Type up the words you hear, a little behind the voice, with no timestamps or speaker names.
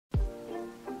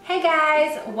Hey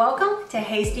guys, welcome to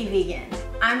Hasty Vegan.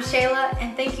 I'm Shayla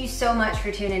and thank you so much for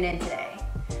tuning in today.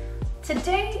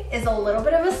 Today is a little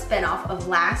bit of a spin-off of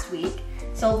last week.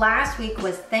 So last week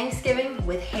was Thanksgiving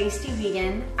with Hasty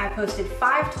Vegan. I posted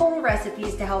 5 total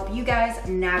recipes to help you guys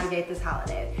navigate this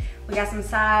holiday. We got some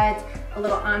sides, a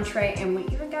little entree, and we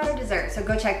even got a dessert, so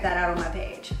go check that out on my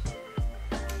page.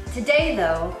 Today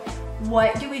though,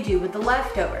 what do we do with the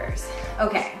leftovers?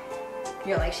 Okay,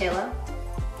 you're like, Shayla,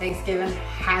 Thanksgiving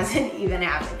hasn't even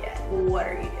happened yet. What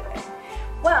are you doing?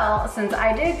 Well, since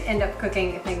I did end up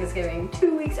cooking Thanksgiving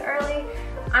 2 weeks early,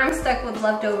 I'm stuck with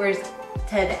leftovers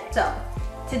today. So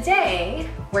today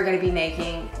we're gonna be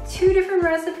making 2 different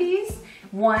recipes.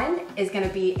 One is gonna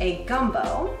be a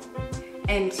gumbo,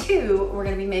 and 2, we're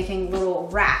gonna be making little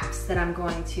wraps that I'm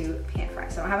going to pan fry.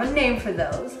 So I don't have a name for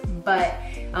those, but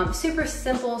super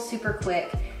simple, super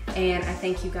quick, and I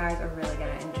think you guys are really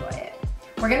gonna enjoy it.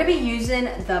 We're gonna be using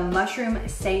the mushroom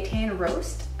seitan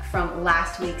roast from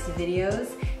last week's videos.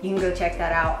 You can go check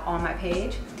that out on my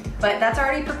page. But that's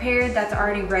already prepared, that's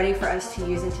already ready for us to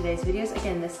use in today's videos.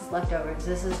 Again, this is leftovers.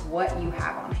 This is what you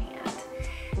have on hand.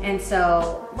 And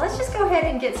so let's just go ahead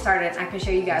and get started. I can show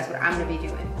you guys what I'm gonna be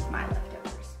doing with my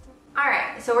leftovers. All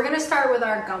right, so we're gonna start with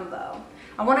our gumbo.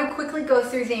 I wanna quickly go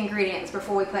through the ingredients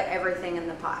before we put everything in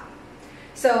the pot.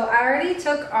 So I already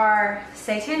took our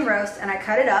seitan roast and I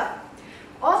cut it up.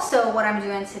 Also, what I'm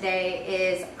doing today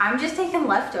is I'm just taking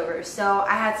leftovers. So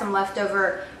I had some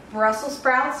leftover Brussels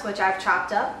sprouts, which I've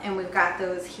chopped up, and we've got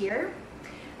those here.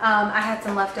 I had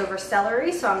some leftover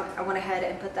celery, so I went ahead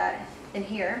and put that in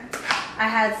here. I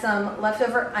had some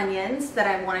leftover onions that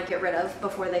I want to get rid of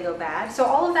before they go bad. So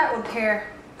all of that would pair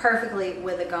perfectly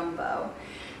with a gumbo.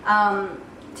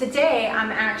 Today, I'm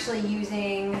actually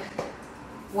using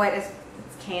what is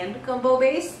canned gumbo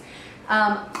base.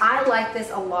 I like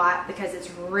this a lot because it's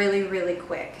really, really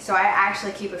quick. So I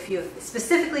actually keep a few of,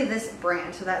 specifically this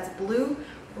brand. So that's Blue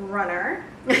Runner.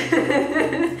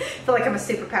 I feel like I'm a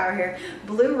superpower here.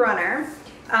 Blue Runner.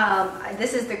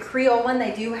 This is the Creole one.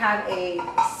 They do have a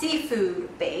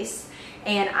seafood base,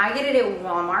 and I get it at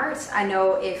Walmart. I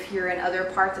know if you're in other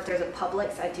parts, if there's a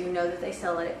Publix, I do know that they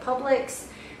sell it at Publix.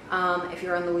 If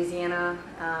you're in Louisiana,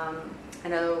 I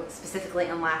know specifically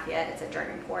in Lafayette, it's at Drug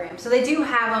Emporium. So they do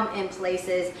have them in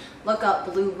places. Look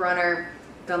up Blue Runner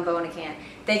gumbo in a can.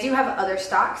 They do have other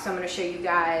stocks, so I'm gonna show you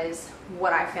guys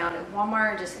what I found at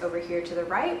Walmart, just over here to the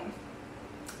right.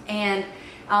 And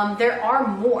there are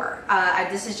more.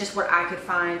 This is just what I could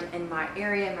find in my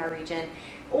area, in my region.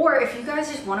 Or if you guys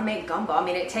just wanna make gumbo, I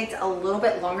mean, it takes a little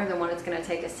bit longer than what it's gonna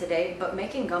take us today, but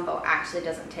making gumbo actually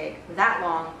doesn't take that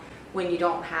long when you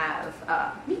don't have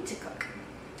meat to cook.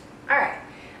 All right.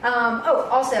 Oh,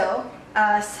 also,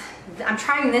 I'm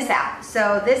trying this out.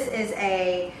 So this is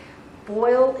a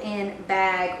boil-in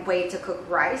bag way to cook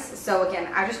rice. So again,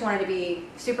 I just wanted to be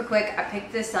super quick. I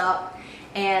picked this up,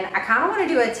 and I kind of want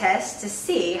to do a test to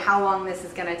see how long this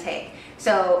is going to take.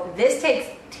 So this takes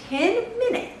 10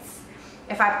 minutes.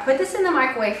 If I put this in the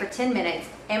microwave for 10 minutes,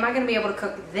 am I going to be able to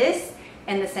cook this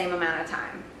in the same amount of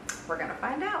time? We're going to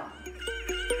find out.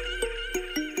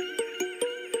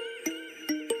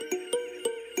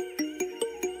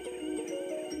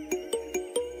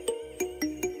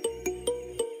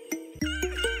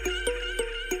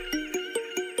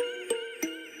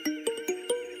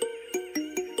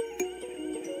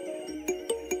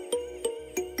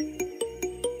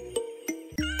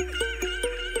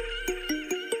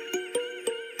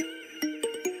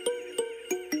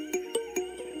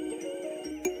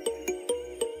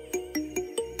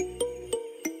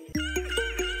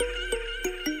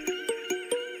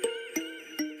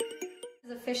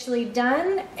 Officially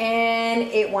done, and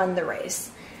it won the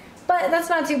race. But that's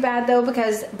not too bad though,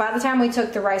 because by the time we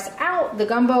took the rice out, the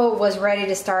gumbo was ready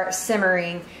to start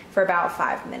simmering for about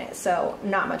 5 minutes. So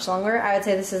not much longer. I would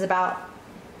say this is about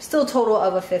still total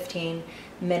of a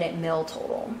 15-minute meal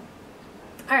total.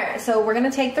 All right, so we're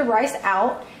gonna take the rice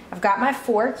out. I've got my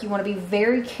fork. You wanna be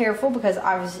very careful because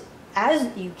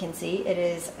as you can see, it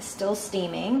is still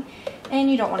steaming and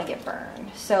you don't wanna get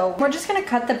burned. So we're just gonna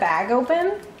cut the bag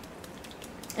open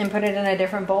and put it in a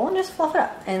different bowl and just fluff it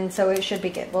up. And so it should be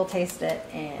good. We'll taste it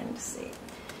and see.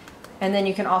 And then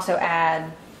you can also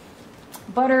add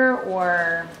butter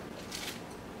or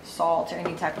salt or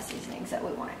any type of seasonings that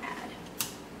we want to add.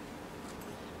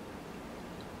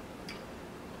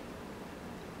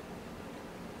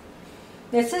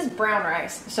 This is brown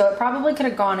rice, so it probably could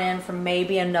have gone in for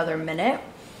maybe another minute.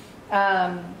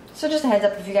 So just a heads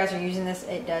up, if you guys are using this,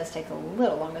 it does take a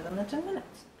little longer than the 10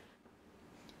 minutes.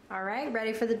 All right,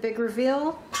 ready for the big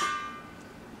reveal?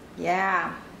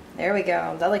 Yeah, there we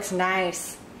go. That looks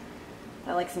nice.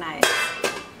 That looks nice.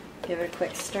 Give it a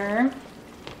quick stir.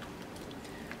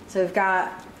 So we've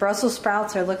got Brussels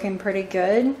sprouts are looking pretty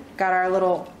good. Got our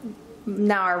little,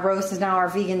 now our roast is now our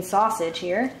vegan sausage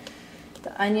here.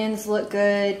 The onions look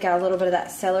good. Got a little bit of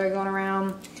that celery going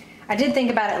around. I did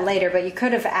think about it later, but you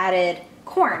could have added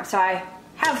corn. So I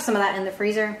have some of that in the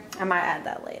freezer. I might add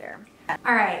that later.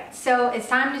 All right, so it's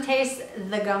time to taste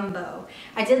the gumbo.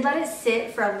 I did let it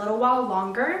sit for a little while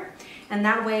longer, and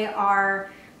that way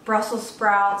our Brussels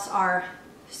sprouts, our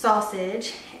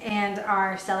sausage, and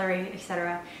our celery,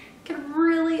 etc., can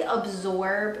really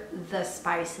absorb the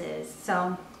spices.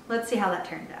 So let's see how that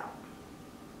turned out.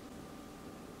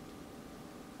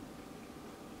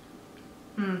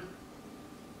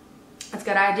 That's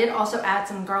good. I did also add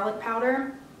some garlic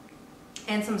powder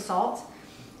and some salt.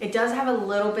 It does have a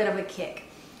little bit of a kick.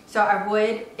 So I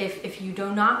would, if you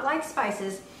do not like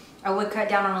spices, I would cut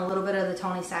down on a little bit of the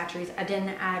Tony Chachere's. I didn't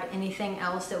add anything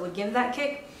else that would give that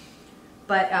kick,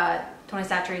 but Tony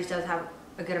Chachere's does have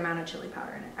a good amount of chili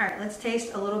powder in it. All right, let's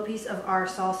taste a little piece of our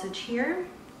sausage here.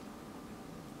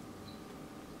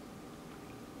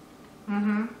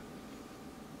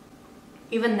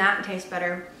 Even that tastes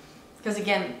better because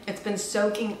again, it's been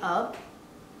soaking up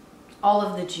all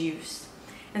of the juice.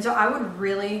 And so I would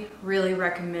really, really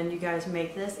recommend you guys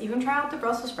make this. Even try out the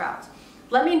Brussels sprouts.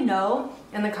 Let me know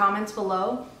in the comments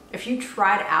below if you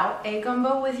tried out a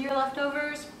gumbo with your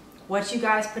leftovers, what you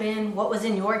guys put in, what was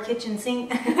in your kitchen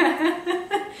sink.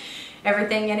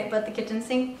 Everything in it but the kitchen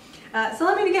sink. So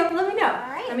let me know. All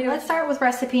right, let's start with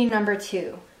recipe number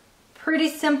 2. Pretty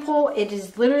simple. It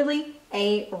is literally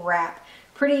a wrap.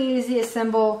 Pretty easy to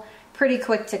assemble, pretty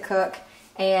quick to cook.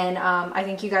 And I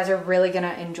think you guys are really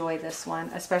gonna enjoy this one,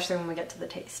 especially when we get to the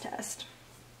taste test.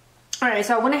 All right,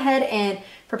 so I went ahead and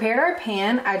prepared our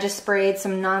pan. I just sprayed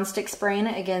some nonstick spray in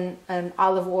it, again, an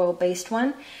olive oil based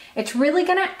one. It's really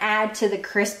gonna add to the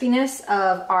crispiness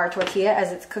of our tortilla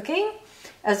as it's cooking,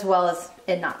 as well as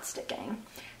it not sticking.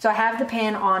 So I have the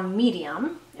pan on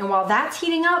medium, and while that's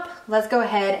heating up, let's go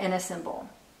ahead and assemble.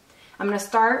 I'm gonna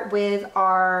start with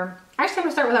our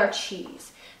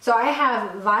cheese. So I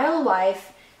have Violife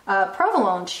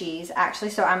provolone cheese, actually.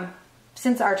 So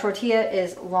since our tortilla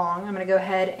is long, I'm gonna go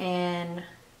ahead and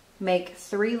make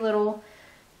 3 little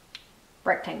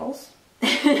rectangles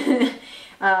here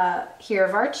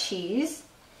of our cheese.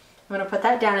 I'm gonna put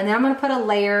that down, and then I'm gonna put a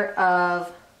layer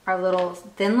of our little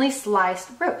thinly sliced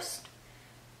roast.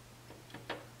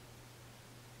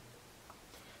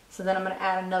 So then I'm gonna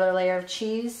add another layer of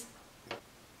cheese.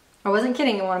 I wasn't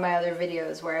kidding in one of my other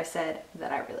videos where I said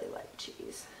that I really like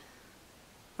cheese.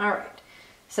 All right,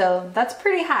 so that's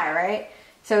pretty high, right?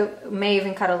 So may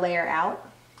even cut a layer out.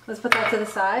 Let's put that to the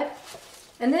side.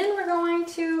 And then we're going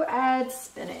to add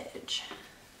spinach.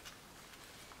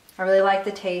 I really like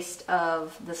the taste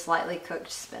of the slightly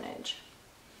cooked spinach.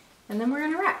 And then we're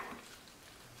gonna wrap.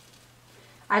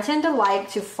 I tend to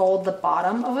like to fold the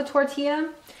bottom of a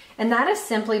tortilla, and that is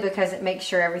simply because it makes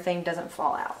sure everything doesn't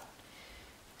fall out.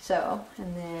 So,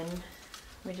 and then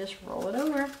we just roll it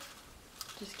over,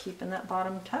 just keeping that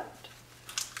bottom tucked.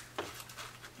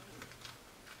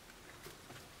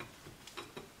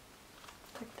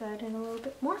 Tuck that in a little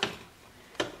bit more.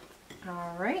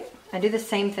 All right, I do the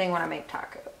same thing when I make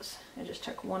tacos. I just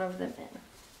tuck one of them in.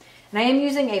 And I am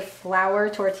using a flour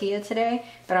tortilla today,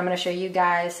 but I'm gonna show you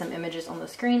guys some images on the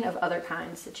screen of other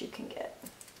kinds that you can get.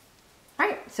 All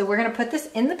right, so we're gonna put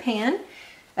this in the pan.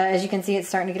 As you can see, it's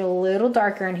starting to get a little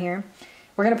darker in here.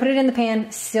 We're gonna put it in the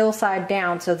pan sill side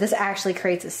down, so this actually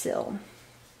creates a sill.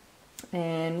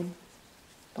 And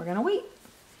we're gonna wait.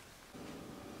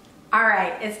 All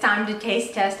right, it's time to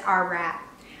taste test our wrap.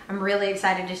 I'm really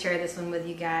excited to share this one with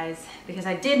you guys because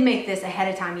I did make this ahead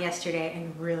of time yesterday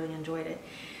and really enjoyed it.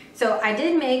 So I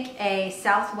did make a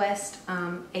Southwest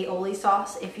aioli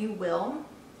sauce, if you will.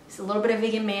 It's a little bit of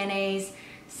vegan mayonnaise,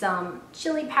 some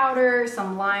chili powder,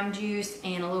 some lime juice,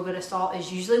 and a little bit of salt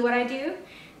is usually what I do.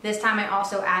 This time I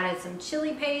also added some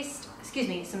chili paste,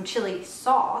 some chili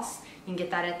sauce. You can get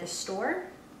that at the store.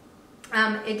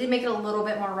 It did make it a little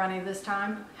bit more runny this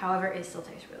time. However, it still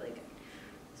tastes really good.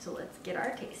 So let's get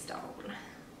our taste on.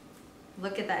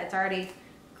 Look at that, it's already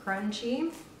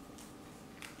crunchy.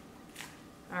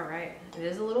 All right, it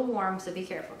is a little warm, so be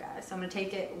careful, guys. So I'm gonna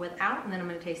take it without, and then I'm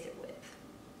gonna taste it with.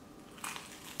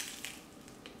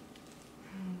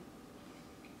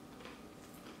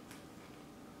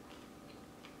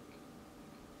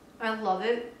 I love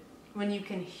it when you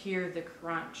can hear the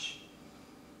crunch.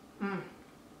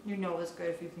 You know it's good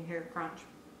if you can hear the crunch.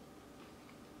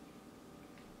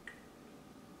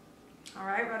 All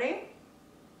right, ready?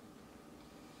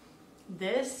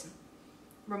 This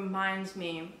reminds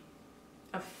me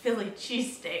of Philly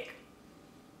cheesesteak.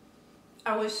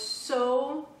 I was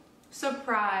so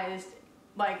surprised,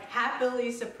 like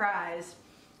happily surprised,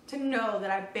 to know that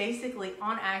I basically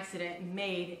on accident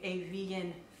made a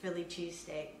vegan Philly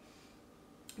cheesesteak.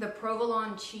 The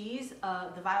provolone cheese,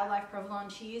 the Vital-Life provolone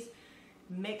cheese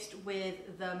mixed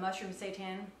with the mushroom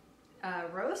seitan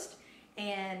roast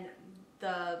and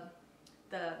the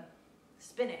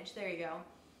spinach, there you go.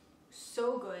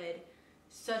 So good,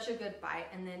 such a good bite.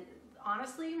 And then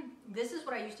honestly, this is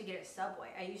what I used to get at Subway.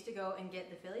 I used to go and get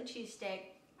the Philly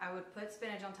cheesesteak. I would put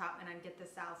spinach on top and I'd get the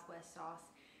Southwest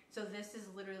sauce. So this is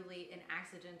literally an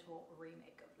accidental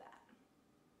remake of that.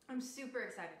 I'm super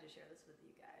excited to share this with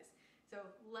you guys. So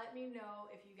let me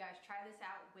know if you guys try this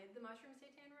out with the mushroom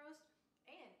seitan roast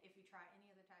and if you try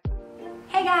any other type.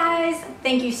 Hey guys,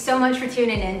 thank you so much for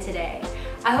tuning in today.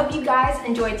 I hope you guys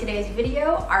enjoyed today's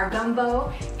video, our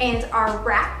gumbo, and our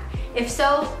wrap. If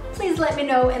so, please let me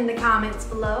know in the comments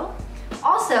below.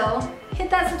 Also, hit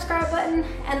that subscribe button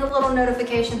and the little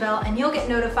notification bell and you'll get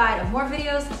notified of more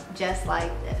videos just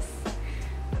like this.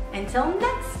 Until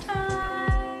next time.